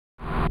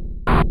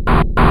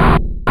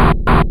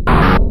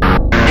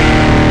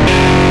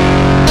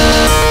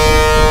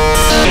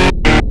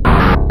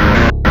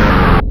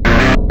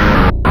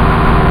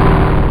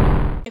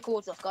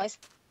stuff, guys.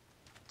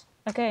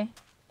 Okay.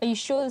 Are you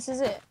sure this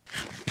is it?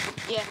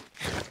 Yeah.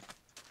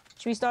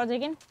 Should we start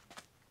digging?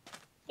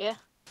 Yeah.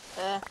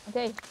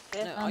 Okay.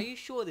 Yeah. No, are you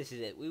sure this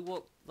is it? We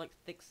walked like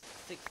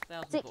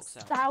 6,000 blocks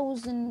out.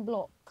 6,000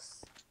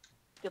 blocks.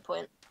 Good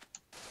point.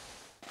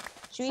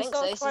 Should we I think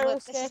start so. spiral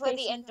This is where the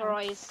staircasing Ender now?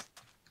 Eyes.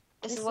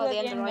 This is where the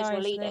Ender Eyes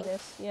were leading.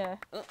 Yeah.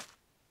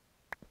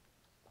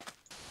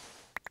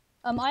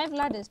 I have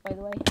ladders, by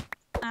the way.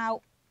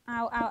 Ow.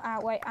 Ow, ow, ow,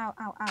 wait, ow,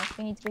 ow, ow.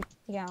 We need to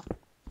dig out.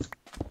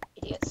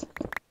 Idiots.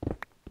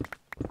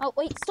 Oh,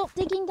 wait, stop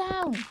digging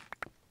down!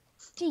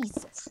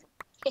 Jesus.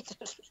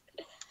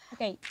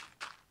 Okay.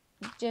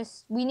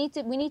 We need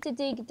to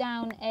dig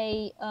down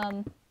a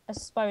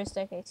spiral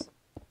staircase.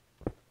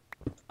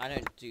 I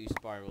don't do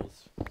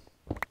spirals.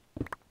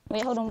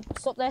 Wait, hold on.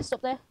 Stop there,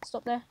 stop there,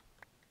 stop there.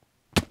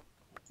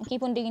 And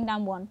keep on digging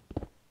down one.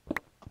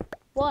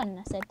 One,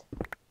 I said.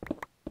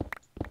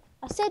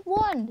 I said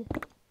one!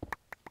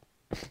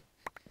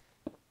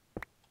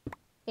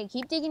 Okay,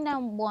 keep digging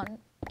down one.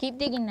 Keep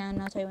digging down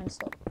and I'll tell you when to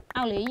stop.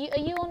 Owly, are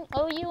you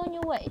on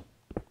your way?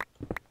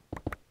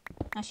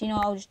 Actually, no,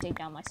 I'll just dig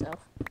down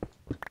myself.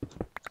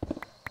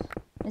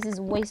 This is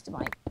a waste of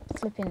my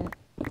flipping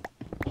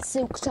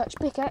silk touch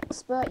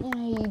pickaxe, but you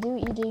know, you do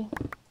what you do.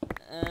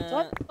 Do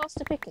I have a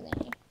faster picker than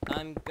you?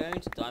 I'm going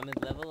to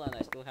diamond level and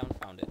I still haven't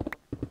found it.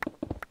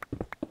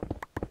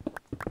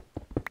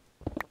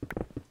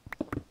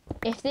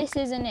 If this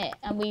isn't it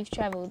and we've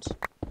travelled.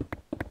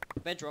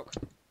 Bedrock.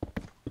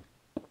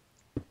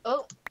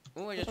 Oh.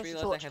 Oh, I just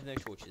realised I have no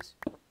torches.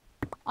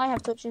 I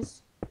have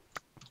torches.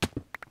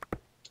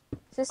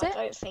 Is this it?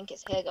 I don't think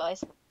it's here,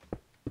 guys.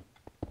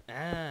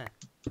 Ah,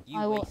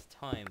 you waste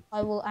time.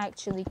 I will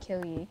actually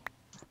kill you.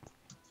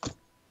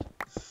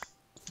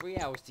 3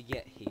 hours to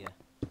get here.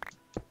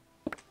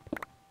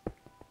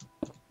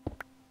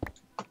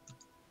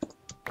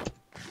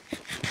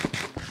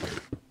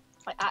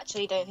 I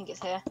actually don't think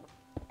it's here.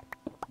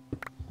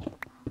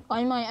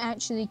 I might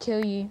actually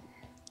kill you.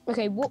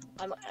 Okay, what?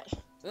 I might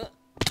actually.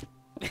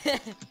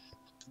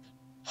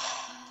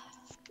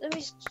 Let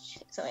me just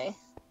check something.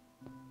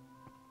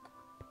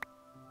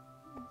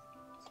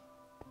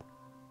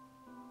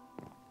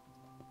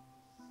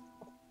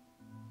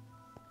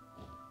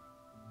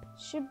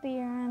 Should be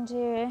around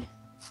here.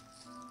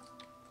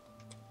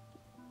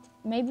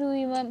 Maybe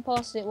we went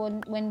past it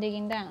when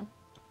digging down.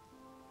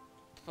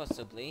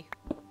 Possibly.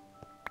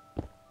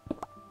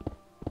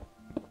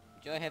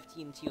 Do I have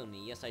TNT on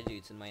me? Yes, I do.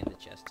 It's in my ender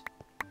chest.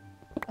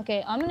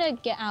 Okay, I'm gonna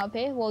get out of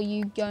here while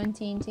you go in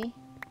TNT.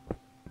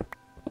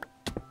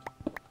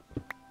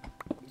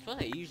 It's what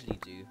I usually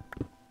do.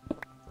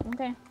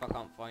 Okay. If I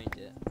can't find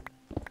it.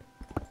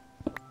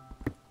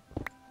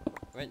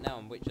 Right now,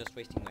 I'm just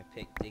wasting my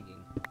pick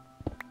digging.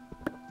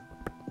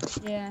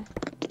 Yeah.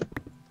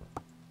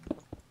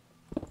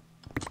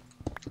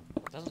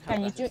 Doesn't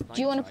Can help you, that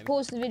do you want to nighttime.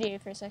 pause the video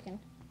for a second?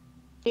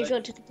 Do you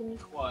want to continue?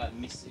 Quiet,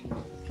 missing.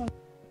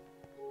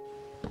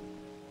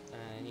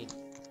 I need...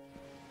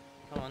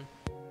 Come on,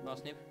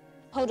 Parsnip.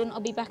 Hold on, I'll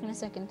be back in a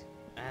second.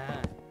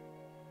 Ah.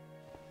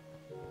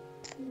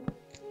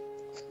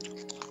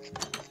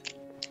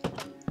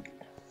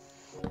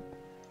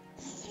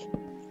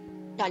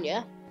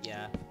 Tanya,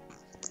 Yeah.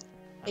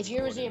 if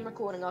you resume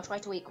recording, I'll try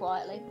to eat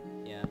quietly.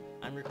 Yeah,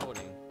 I'm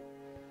recording.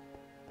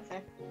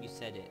 Okay. You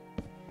said it.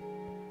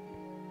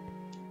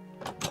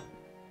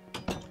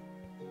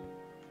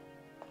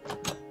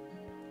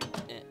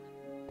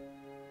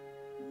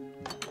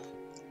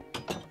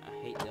 I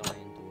hate the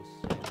iron doors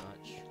so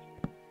much.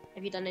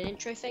 Have you done an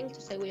intro thing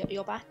to say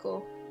you're back,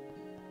 or?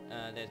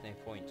 There's no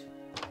point.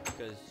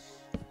 Because...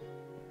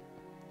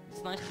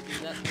 It's nice to do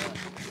that, but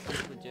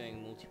if we're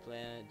doing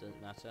multiplayer, it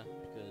doesn't matter.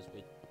 Because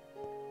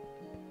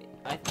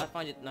I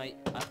find it nice.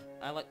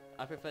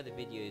 I prefer the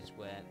videos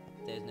where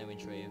there's no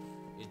intro if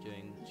you're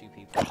doing 2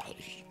 people.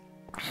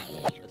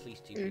 At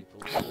least 2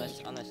 people.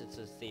 Unless it's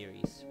a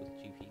series with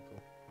 2 people.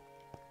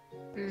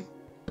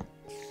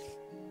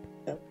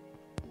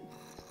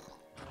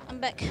 I'm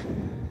back.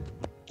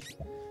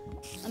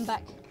 I'm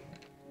back.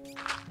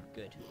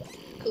 Good.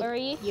 Where are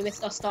you? You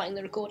missed us starting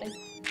the recording.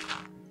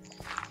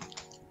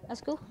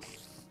 That's cool.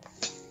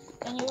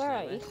 And you, where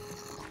are you?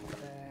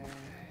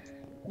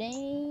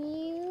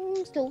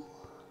 DoomSkull's.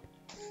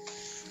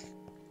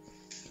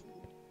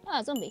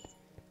 Ah, zombie.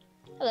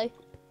 Hello.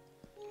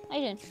 How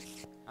you doing?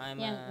 I'm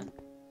Yeah.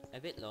 a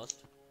bit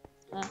lost.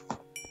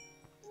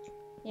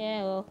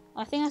 Yeah, well,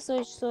 I think I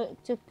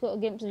took a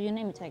glimpse of your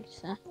name tag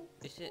just now.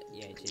 Is it?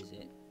 Yeah, it is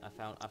it. I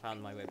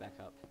found my way back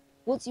up.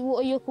 What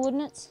are your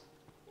coordinates?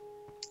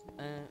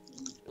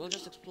 We'll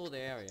just explore the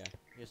area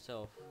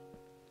yourself.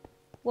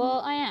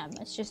 Well, I am.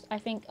 It's just I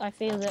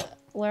feel that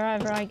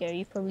wherever I go,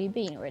 you've probably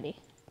been already.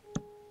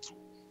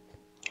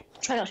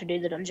 Try not to do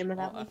the dungeon Oh,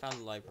 without I me. found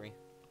the library.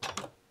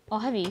 Oh,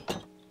 have you?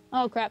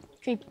 Oh crap!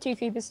 Two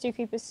creepers. You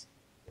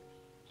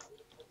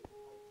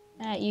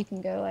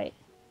can go away.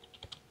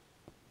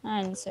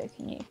 And so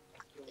can you.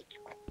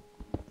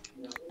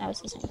 That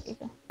was the same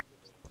creeper.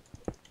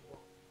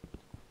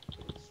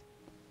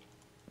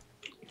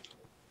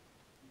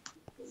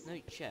 no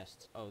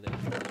chest. Oh, there's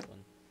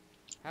one.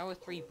 Power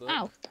 3 book.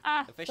 Ow!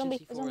 Ah! Efficiency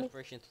Zombie! 4, Zombie!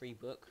 inspiration 3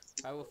 book.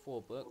 Power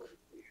 4 book.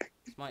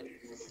 Smite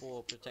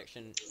 4,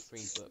 protection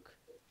 3 book.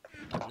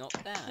 Not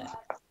bad.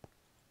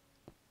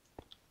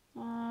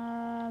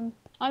 I'm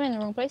in the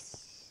wrong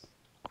place.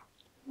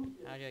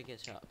 How do I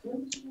get up?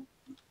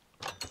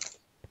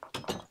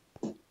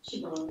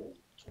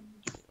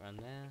 Run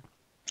there.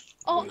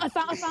 Oh, I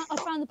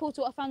found the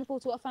portal. I found the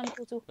portal.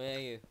 Where are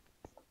you?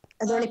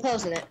 Are there any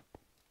pearls in it?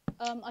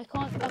 I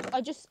can't.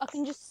 I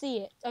can just see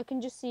it. I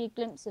can just see a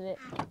glimpse of it.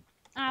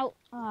 Ow!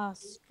 Ah,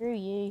 screw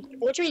you.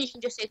 What do you mean you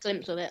can just see a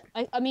glimpse of it?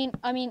 I mean.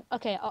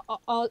 Okay.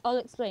 I'll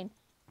explain.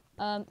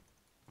 I'll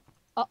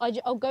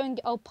go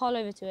and I'll pile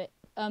over to it.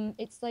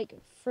 It's like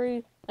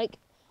through like,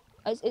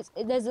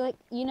 there's like,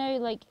 you know,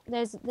 like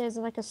there's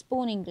like a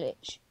spawning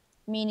glitch,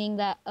 meaning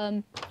that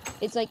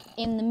it's like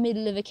in the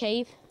middle of a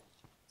cave.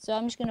 So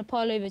I'm just gonna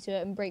pile over to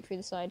it and break through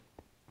the side.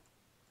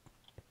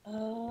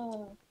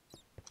 Oh.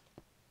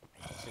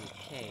 It's in a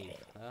cave,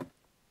 huh?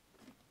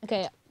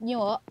 Okay, you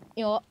know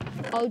what?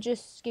 I'll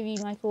just give you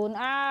my phone.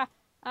 Ah,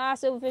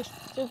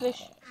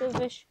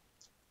 silverfish.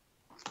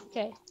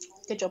 Okay.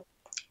 Good job.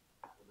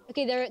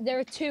 Okay, there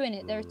are 2 in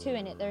it. There are two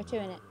in it.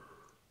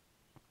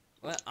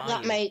 Where are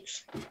That you?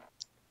 makes.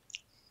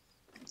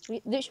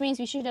 Which means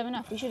we should have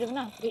enough.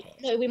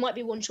 No, we might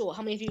be one short.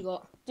 How many have you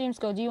got?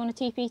 DoomSkull, do you want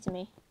to TP to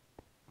me?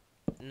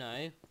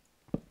 No.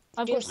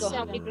 I've got DoomSkull,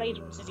 how many 7. blaze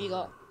rods have you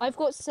got? I've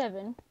got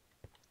 7.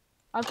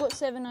 I've got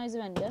 7 eyes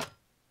of ender.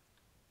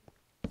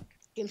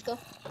 DoomSkull,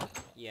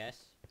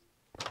 Yes.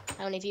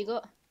 how many have you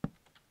got?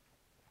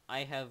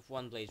 I have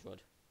 1 blaze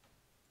rod.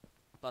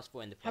 Plus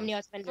 4 ender pearls. How many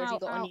eyes of ender have you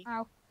got on you?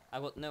 Ow.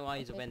 I've got no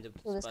eyes of Okay, ender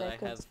Kill this pearls, guy,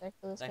 but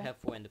kill this I guy. have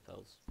 4 ender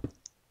pearls.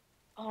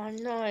 Oh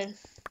no.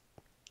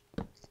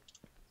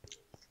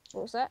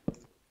 What was that?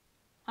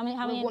 How many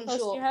We're ender one pearls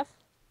do short. you have?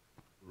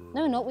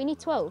 No, not. We need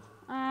 12.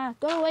 Ah,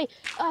 go away.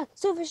 Ah,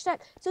 silverfish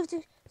stack.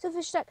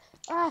 Silverfish stack.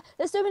 Ah,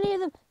 there's so many of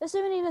them.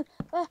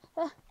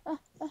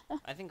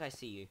 I think I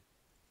see you.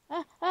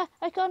 I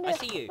can't do I it.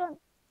 see you. Can't.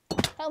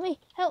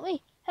 Help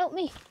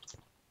me.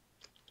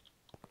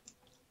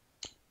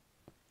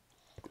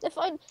 They're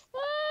fine.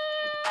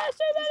 Ah,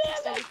 so many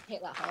of them. Don't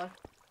hit that hard.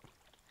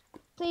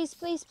 Please,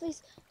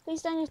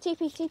 Daniel,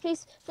 TP,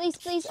 please.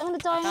 I'm gonna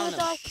die. I'm gonna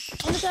die.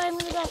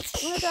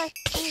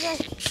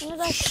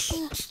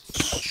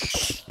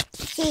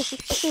 Seriously,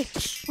 please.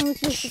 I'm gonna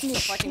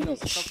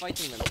Stop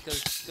fighting them, because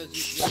your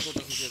sword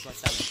doesn't do as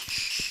much damage.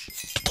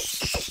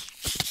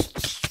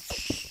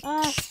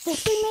 There's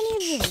so many of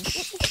them.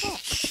 What the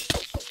fuck?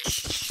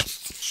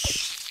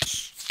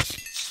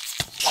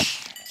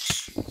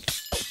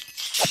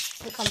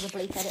 Here comes a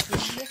bleep edit.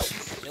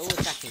 They're all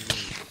attacking me.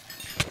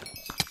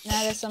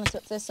 No, there's some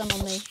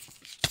on me.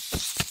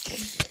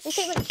 They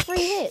take like 3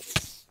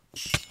 hits.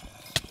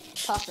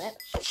 Parsnip.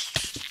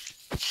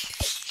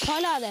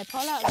 Pile out there.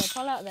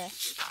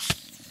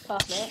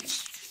 Parsnip.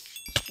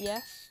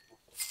 Yeah.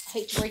 I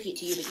hate to break it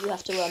to you, but you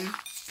have to you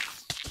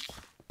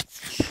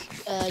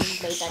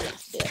made Daniel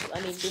have to do it. I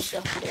mean, do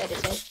stuff to do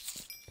editing.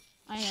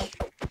 I know.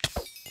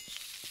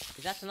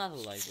 Is that another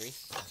library?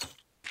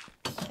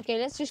 Okay,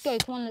 let's just go.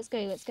 Come on, let's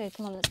go.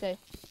 Come on, let's go.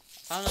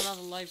 Found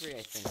another library,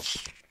 I think.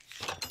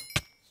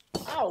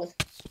 Ow!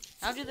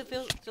 How did the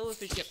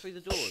silverfish get through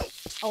the doors?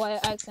 Oh, I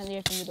accidentally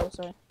opened the door,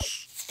 sorry.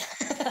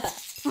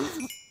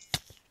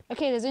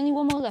 Okay, there's only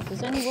one more left.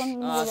 There's only one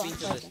more I've left.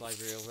 been to this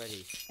library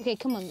already. Okay,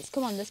 come on, let's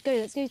go.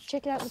 Let's go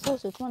check out the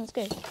portal. Come on, let's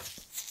go.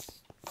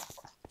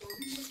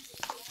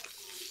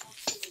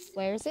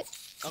 Where is it?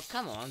 Oh,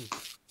 come on.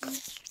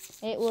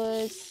 It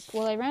was...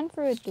 Well, I ran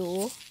through a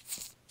door.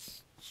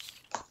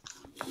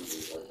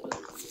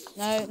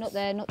 No, not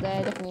there.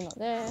 Definitely not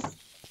there.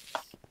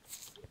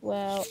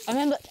 Well, I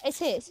remember... It's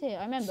here.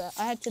 I remember.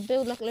 I had to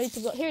build like loads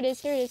of blocks. Here it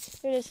is.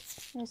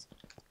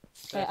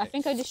 Okay, I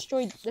think I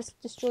destroyed... Let's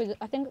destroy the...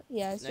 I think...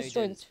 Yeah, let's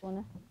destroy the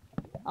spawner.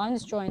 I'm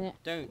destroying it.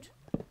 Don't.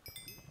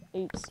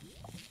 Oops.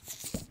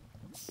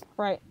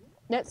 Right.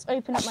 Let's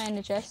open up my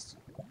ender chest.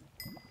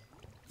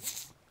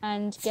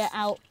 And get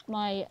out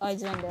my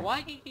eyes of ender.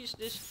 Why did you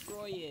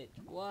destroy it?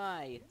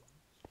 Why?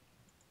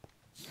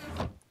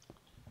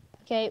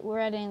 Okay, we're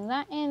adding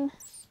that in.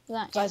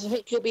 Guys, I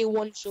think you'll be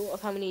one short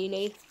of how many you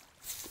need.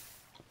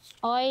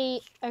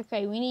 Okay,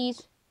 we need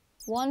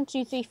 1,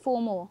 2, 3,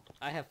 4 more.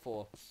 I have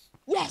 4.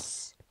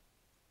 Yes!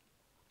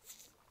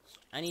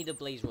 I need a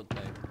blaze rod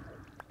though.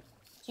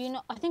 Do you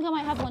know? I think I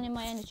might have one in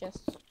my ender chest.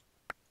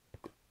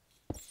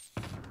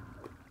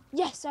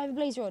 Yes, I have a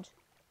blaze rod.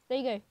 There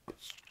you go.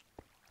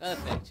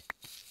 Perfect.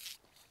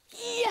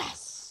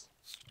 Yes!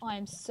 I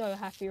am so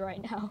happy right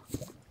now.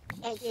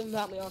 Don't give them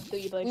about me, I'll kill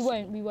you both. We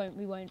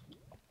won't.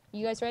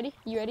 You guys ready?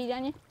 You ready,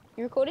 Daniel?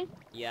 You recording?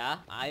 Yeah,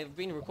 I've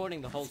been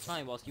recording the whole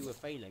time whilst you were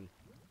failing.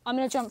 I'm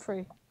gonna jump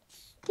through.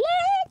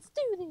 Let's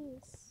do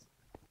this!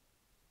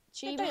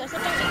 Achievement.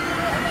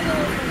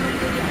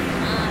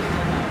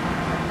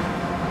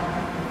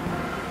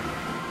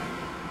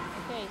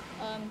 Okay,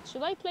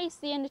 should I place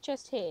the ender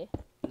chest here?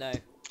 No.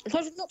 I'm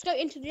supposed not to go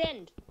into the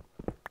end.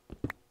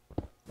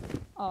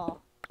 Oh.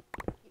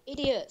 You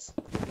idiots.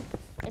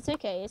 It's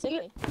okay. It's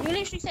okay. You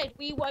literally said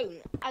we won't,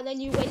 and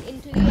then you went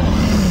into the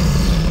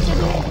So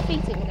we won't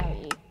defeat it without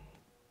you.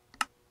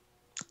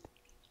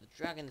 The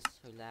dragon is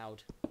so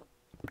loud.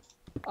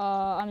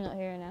 I'm not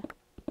hearing her.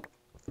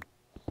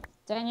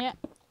 Dania,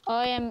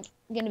 I am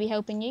going to be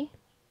helping you.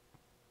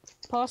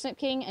 Parsnip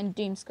King and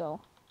DoomSkull.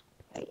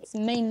 It's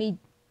mainly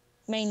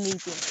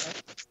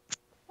DoomSkull.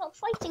 Not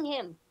fighting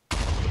him.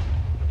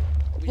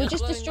 We're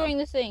just blowing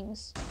destroying up. the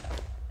things.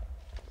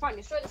 Fine,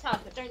 destroy this house,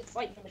 but don't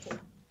fight him at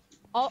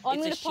all. I'm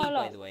It's going a to sheep, pile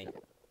by up. the way.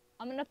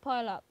 I'm going to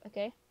pile up,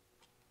 okay?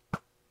 I'm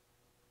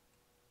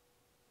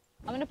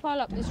going to pile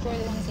up, destroy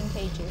the ones in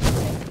cages,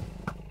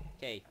 okay?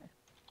 Okay.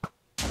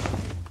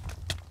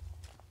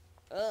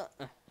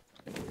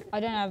 I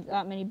don't have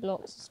that many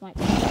blocks to smite.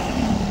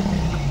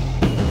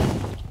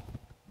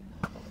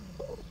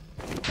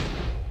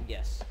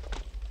 Yes.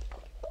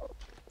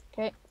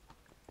 Okay.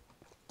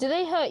 Do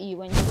they hurt you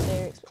when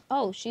they're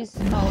oh, she's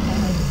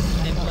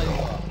oh, They blow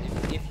you up.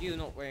 If you're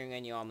not wearing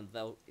any armor,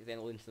 they'll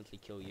instantly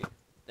kill you.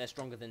 They're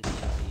stronger than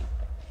TNT.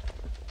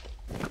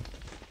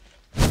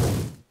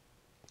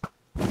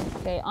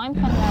 okay, I'm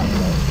coming out of the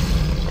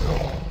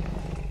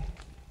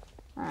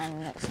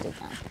and let's dig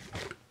down.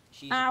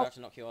 She's Ow. about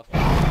to knock you off.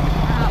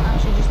 Ow,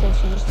 she just did,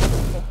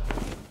 okay.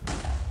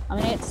 I'm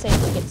gonna get to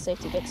safety, get to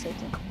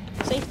safety.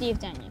 Safety of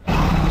Daniel.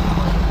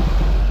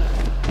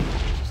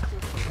 She's still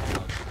too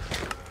loud.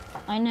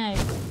 I know,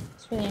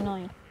 it's really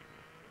annoying.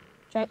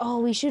 Oh,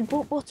 we should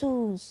bought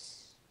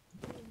bottles.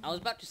 I was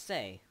about to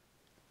say.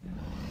 Do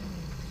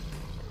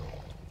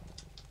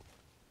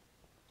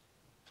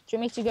you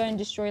want me to go and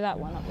destroy that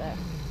one up there?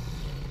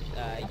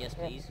 Yes,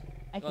 please.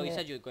 I can Well, you do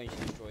said it. you were going to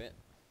destroy it.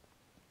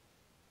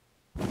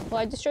 Well,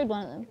 I destroyed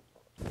one of them.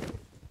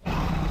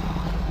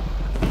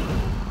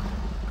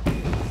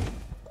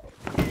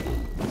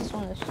 This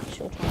one is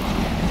short one.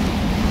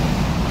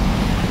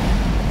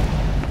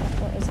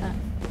 What is that?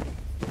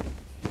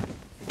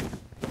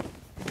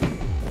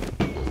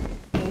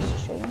 Maybe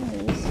just show you one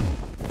of these.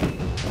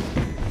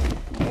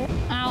 Okay.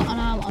 Ow,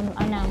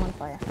 and now I'm on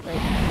fire.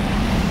 Great.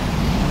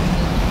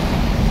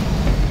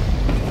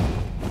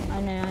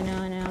 I know.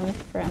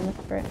 I'm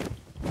looking for it.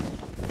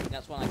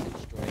 That's one I can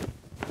destroy.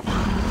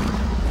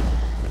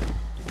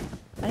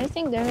 I don't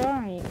think there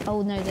are any.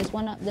 Oh no, there's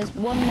one more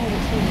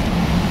that's hidden.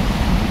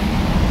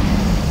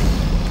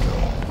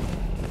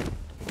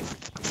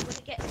 When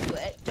it gets to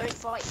it, don't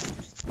fight.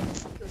 Just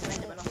kill your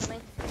enderman or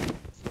something.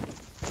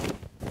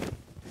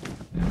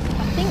 I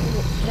think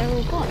they're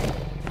all gone. I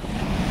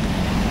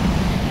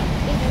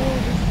think they're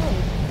all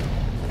destroyed.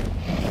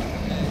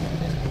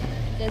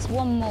 There's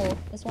one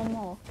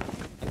more.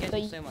 I'm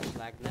getting But so much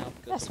lag now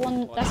because That's of one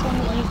the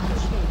that you can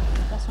shoot.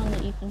 That's one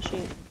that you can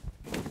shoot.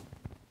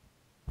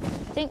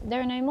 I think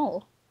there are no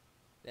more.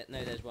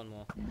 No, there's one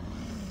more.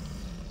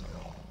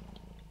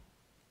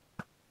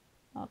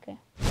 Okay.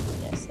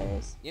 Yes, there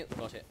is. Yep,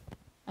 got it.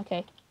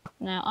 Okay.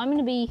 Now I'm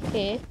gonna be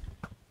here.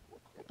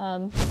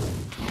 Oh,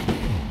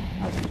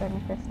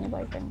 Dragon's Breath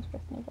nearby.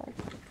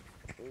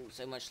 Oh,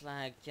 so much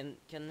lag. Can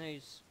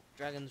those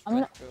dragons' I'm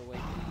breath go away,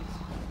 please?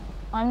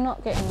 I'm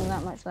not getting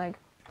that much lag.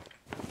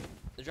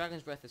 The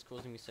dragon's breath is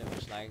causing me so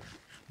much lag.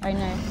 I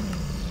know.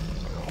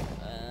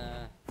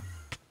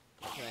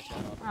 Can I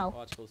turn off Ow.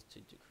 particles to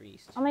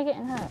decreased? Am I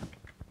getting hurt?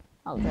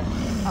 Oh, good.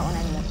 Oh,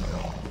 an enderman.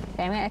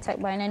 Okay, I'm getting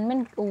attacked by an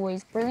enderman.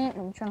 Always brilliant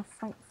when I'm trying to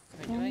fight.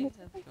 Can I have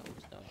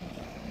dropped stuff?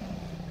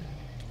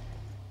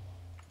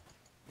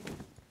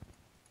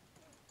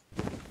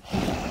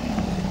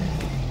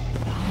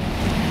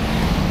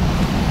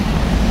 Oh,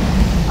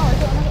 I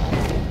got another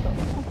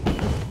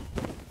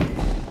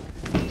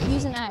enderman.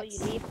 Use an Before axe.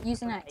 you leave,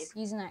 Use an alive. axe.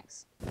 Use an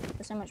axe.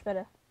 They're so much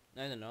better.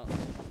 No, they're not.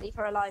 Leave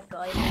her alive,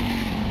 guys.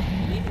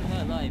 We're leaving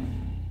her alive.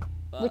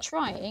 But We're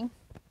trying,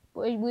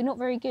 but we're not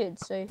very good,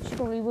 so she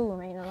probably will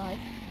remain alive.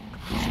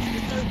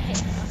 Just don't hit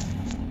her.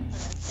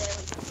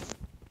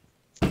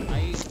 are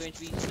you going to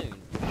be soon?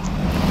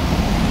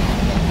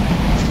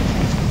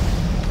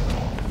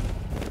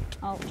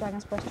 Oh,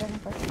 Dragon's Breath.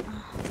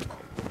 Ah,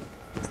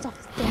 stop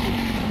it.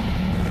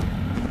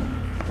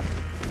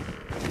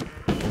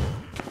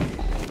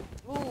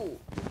 Ooh!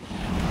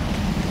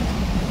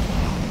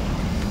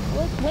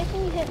 Where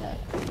can you hit her?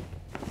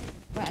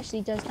 Where it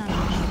actually does damage.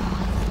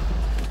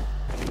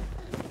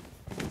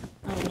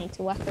 I don't need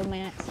to whack her with my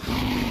axe.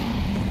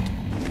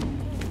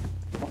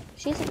 What?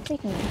 She isn't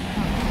taking me.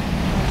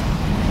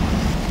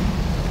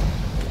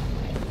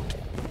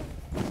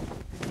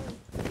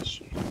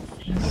 Shoot.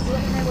 If you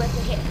want to know where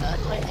to hit her,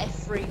 type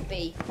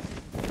F3B.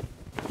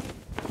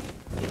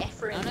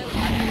 F3 I and know, B. I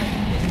know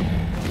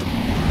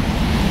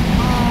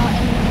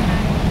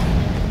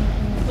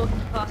where Talking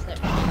to Parsnip.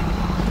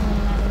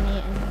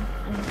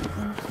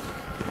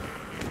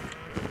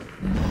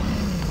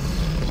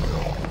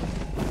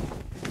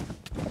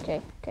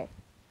 Okay.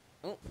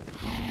 Oh.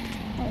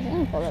 There's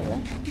an apple over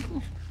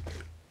there.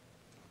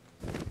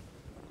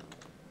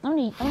 How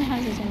many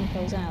has these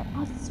apples out?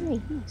 Oh,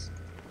 3, nice.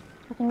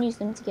 I can use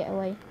them to get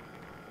away.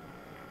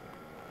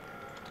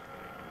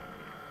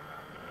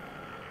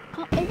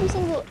 Oh, every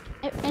single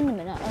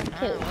enderman I've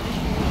killed.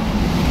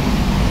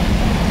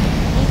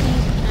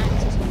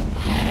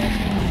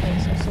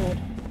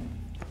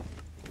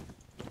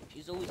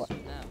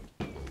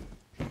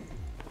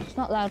 It's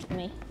not loud for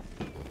me.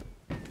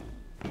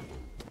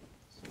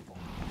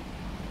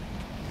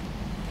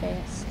 Okay,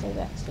 let's stay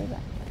back, stay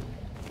back.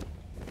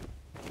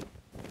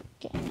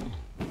 Get in there.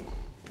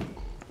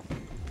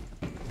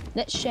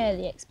 Let's share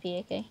the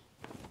XP, okay?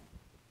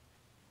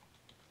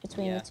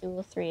 Between the 2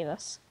 or 3 of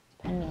us,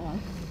 depending on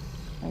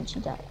when she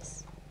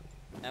dies.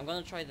 I'm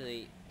gonna try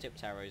the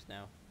tipped arrows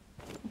now.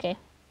 Okay.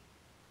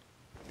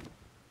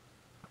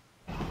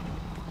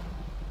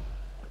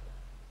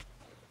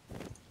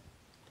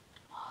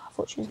 I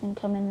thought she was gonna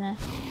come in there.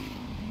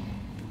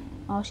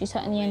 Oh, she's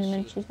hurting the Where is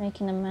Enderman. she? She's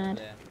making them mad.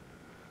 There.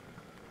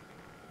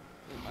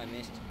 Oop, I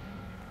missed.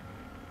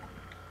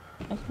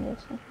 I can do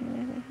this, I can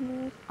do this, I can do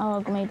this.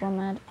 Oh, I made one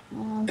mad.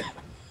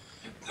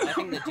 I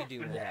think they do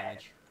more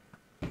damage.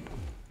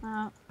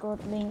 Oh god,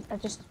 I'm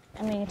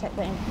being attacked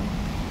by anything.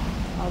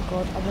 Oh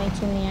god, I've made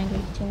too many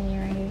angry, too many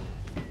are angry.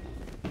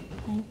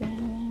 Angry.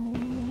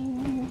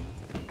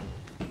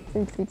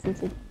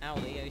 Food.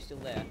 Owly, are you still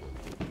there?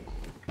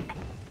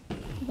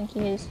 I think he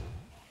is.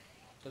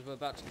 Because we're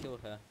about to kill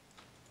her.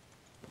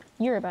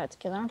 You're about to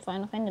kill her, I'm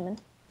fine off Enderman.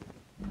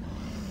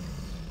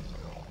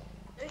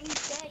 Don't you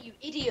dare, you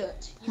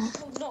idiot! You were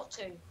told not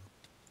to.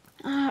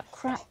 Ah,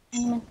 crap,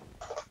 Enderman.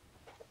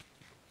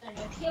 And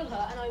you'll kill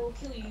her, and I will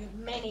kill you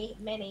many,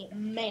 many,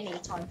 many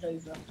times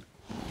over.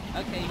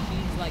 Okay,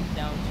 she's like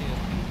down to a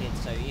few hits,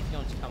 so if you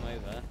want to come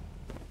over.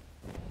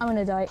 I'm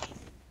gonna die.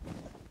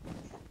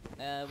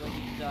 Where did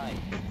you die?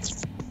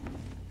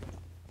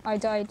 I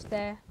died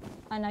there,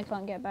 and I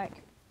can't get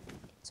back.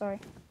 Sorry.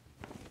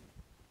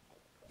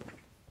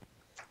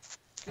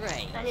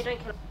 Great. And you don't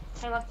kill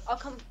her. I'll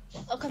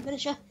come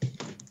finish her.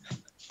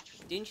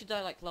 Didn't you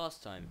die like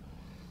last time?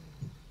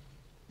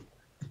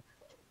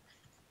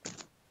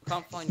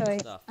 Can't find your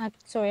stuff.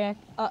 Sorry,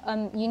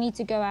 you need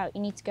to go out,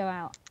 you need to go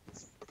out.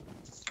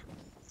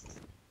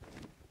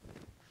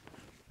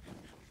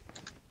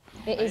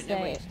 It is I don't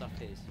know where there. your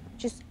stuff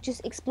is.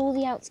 Just explore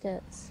the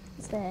outskirts.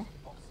 It's there.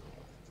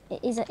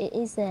 It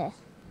is there.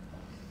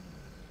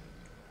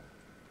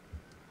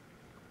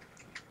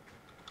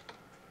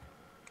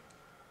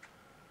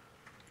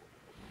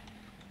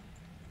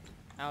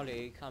 Owly, are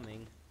you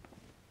coming?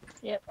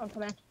 Yep, I'm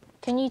coming.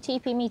 Can you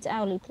TP me to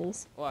Owly,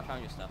 please? Oh, I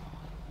found your stuff.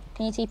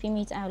 Can you TP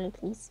me to Owly,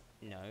 please?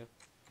 No.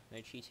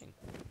 No cheating.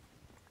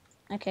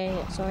 Okay,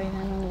 sorry, then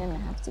I'm gonna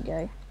have to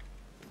go.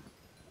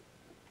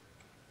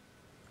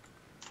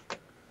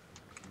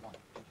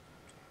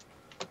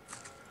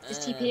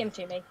 Just TP him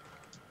to me.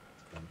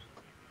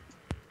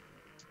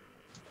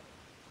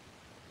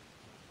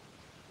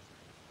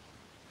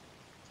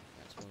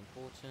 That's more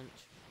important.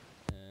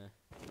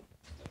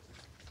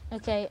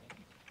 Okay,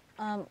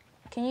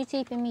 can you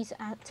TP me to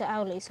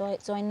Owly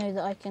so I know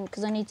that I can,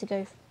 because I need to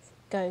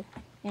go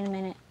in a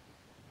minute.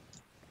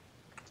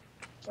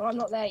 Well, I'm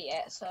not there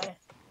yet, so...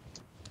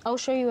 I'll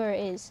show you where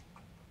it is.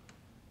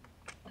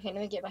 Okay,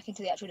 let me get back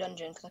into the actual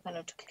dungeon, because I kind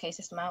of took a case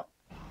system out.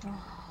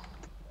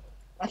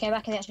 Okay,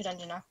 back in the actual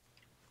dungeon now.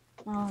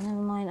 Oh,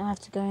 never mind, I have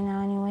to go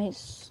now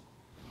anyways.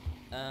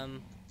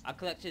 I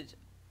collected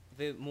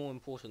the more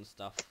important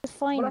stuff.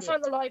 Well, I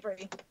found the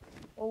library.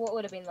 Or what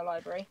would have been the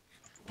library.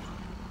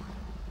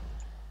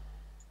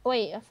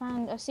 Wait,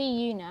 I see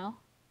you now.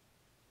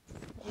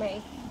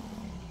 Me?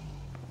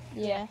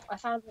 Yeah. I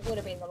found what would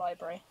have been the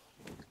library.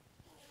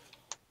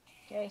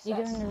 Okay, so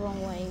You're going the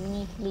wrong way. We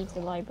need to leave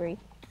the library.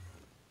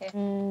 Okay.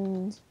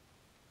 And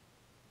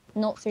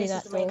not through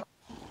that door.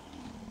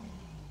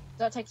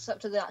 That takes us up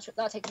to the actual.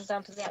 That takes us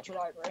down to the actual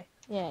library.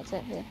 Yeah,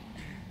 exactly.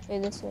 Go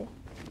this way.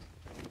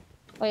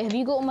 Wait, have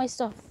you got all my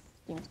stuff,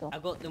 DoomSkull? I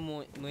got the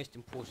most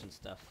important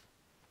stuff.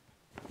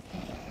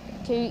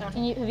 Have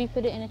you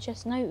put it in a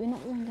chest? No, we're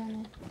not going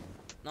down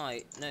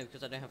there. No,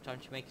 because I don't have time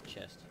to make a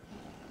chest.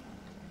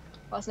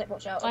 Parsnip,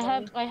 watch out.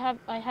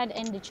 I had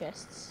ender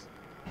chests.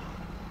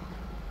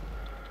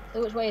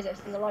 So which way is it?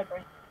 From the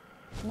library?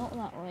 Not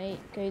that way.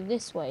 Go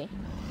this way.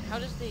 How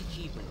does the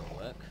achievement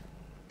work?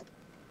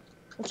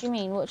 What do you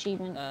mean? What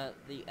achievement?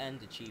 The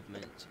end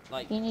achievement.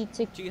 Like, you need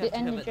to. do you have the to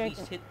ender have at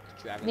least hit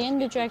the dragon? The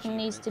ender dragon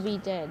needs to be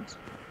dead.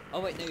 Oh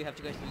wait, no, you have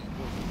to go through the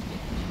portal to get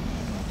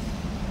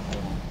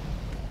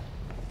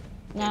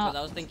Now, because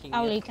I was thinking,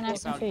 Owly, can I have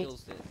some food?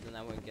 Then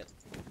I won't get.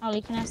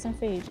 Owly, can I have some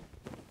food?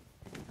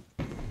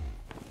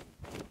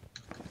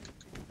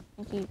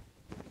 Thank you.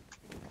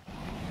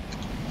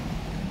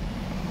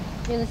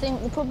 Yeah,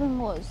 the problem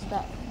was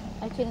that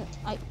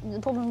the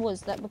problem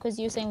was that because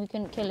you were saying we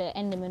couldn't kill it,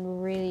 Endermen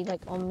were really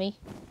like on me.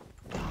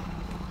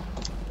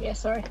 Yeah,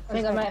 sorry. I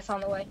think I might have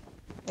found the way.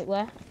 Wait,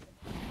 where?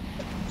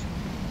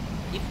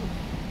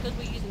 Because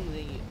we're using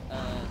the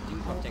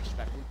DoomCraft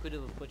extract, we could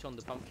have put on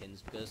the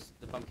pumpkins because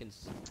the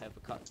pumpkins have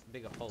a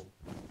bigger hole.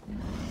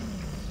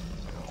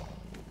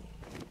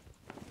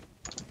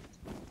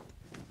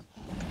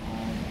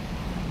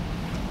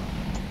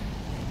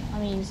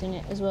 I'm using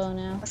it as well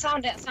now. I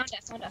found it.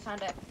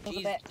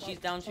 She's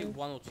down to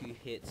 1 or 2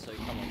 hits, so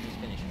come on, just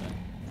finish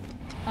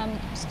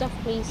her. Stuff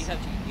please. You have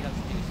to do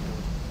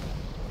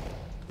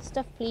it.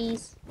 Stuff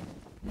please.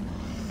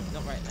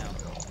 Not right now.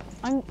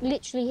 I'm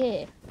literally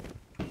here.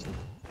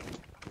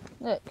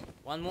 Look.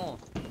 One more.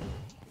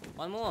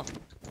 One more.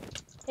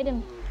 Hit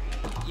him.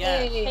 Yeah.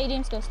 Hey,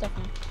 DoomSkull's stuff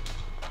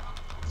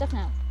now. Stuff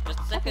now. Just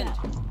a Stuff second.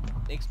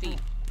 now. Big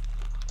speed.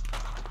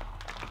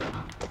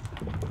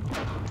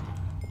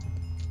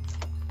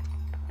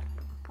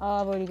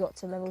 Oh, I've already got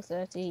to level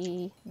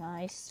 30.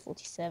 Nice.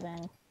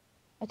 47.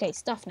 Okay,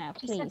 stuff now,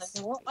 please.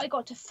 What? I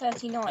got to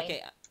 39.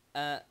 Okay.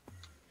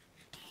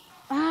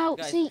 Ow!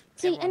 Guys, See,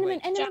 everyone Enderman,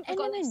 wait. Enderman, Jack, I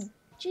got Enderman. this.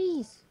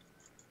 Jeez.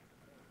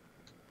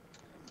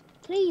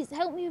 Please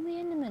help me with the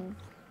Enderman.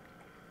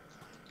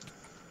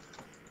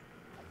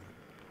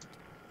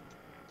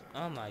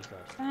 Oh my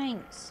god.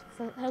 Thanks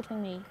for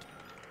helping me.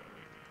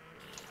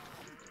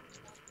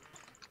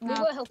 We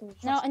No, were helping you.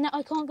 no,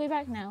 I can't go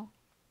back now.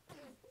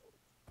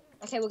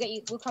 Okay, we'll get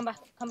you. We'll come back.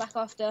 Come back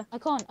after. I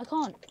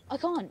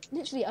can't.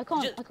 Literally, I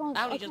can't. I can't.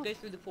 Owly, I just can't. go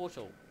through the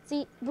portal.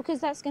 See, because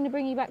that's going to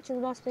bring you back to the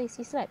last place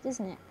you slept,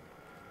 isn't it?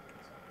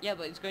 Yeah,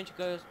 but it's going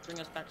to bring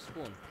us back to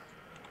spawn.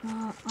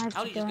 Oh, I have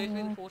Owly, to just go go through the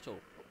anyway. portal.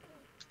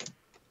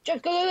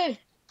 Jack, go.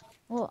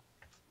 What?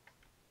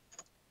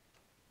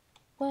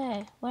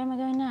 Where am I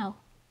going now?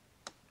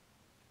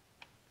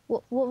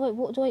 What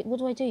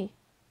do I do?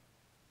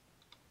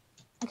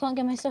 I can't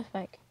get my stuff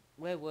back.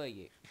 Where were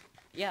you?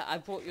 Yeah, I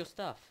brought your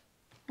stuff.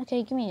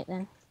 Okay, give me it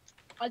then.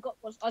 I've got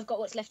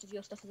what's left of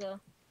your stuff as well.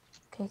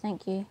 Okay,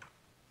 thank you.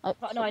 Oh,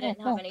 But no, I don't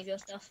have any of your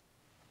stuff.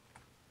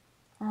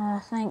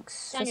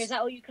 Thanks. Daniel, is that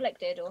all you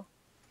collected, or?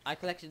 I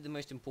collected the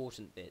most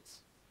important bits.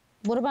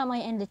 What about my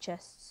ender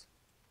chests?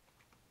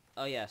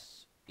 Oh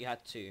yes, you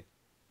had 2.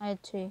 I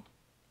had 2.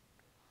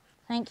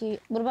 Thank you.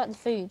 What about the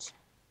food?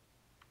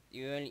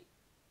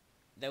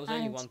 There was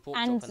only one pork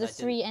chop and and the I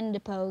 3 ender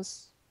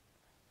pearls.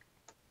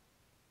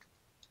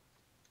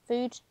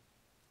 Food?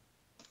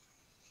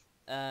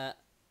 I'll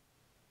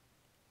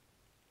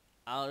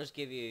just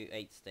give you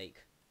 8 steak.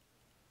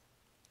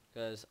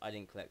 Because I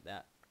didn't collect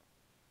that.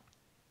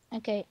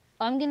 Okay,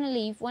 I'm gonna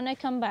leave. When I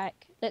come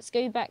back, let's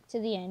go back to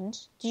the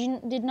end.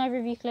 Did neither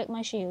of you collect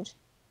my shield?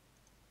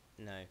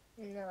 No.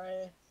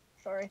 No,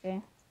 sorry.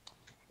 Okay.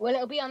 Well,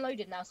 it'll be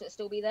unloaded now, so it'll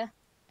still be there.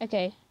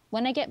 Okay,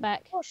 when I get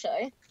back,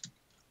 Also,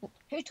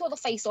 who tore the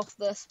face off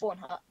the spawn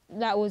hut?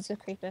 that was a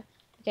creeper.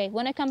 Okay,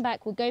 when I come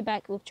back, we'll go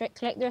back, we'll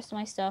collect the rest of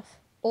my stuff.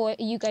 Or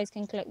you guys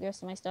can collect the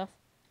rest of my stuff.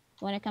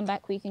 When I come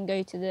back, we can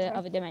go to the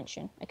other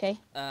dimension, okay?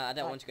 I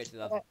don't want to go to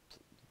the other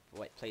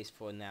place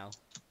for now.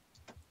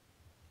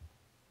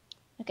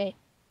 Okay,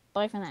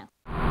 bye for now.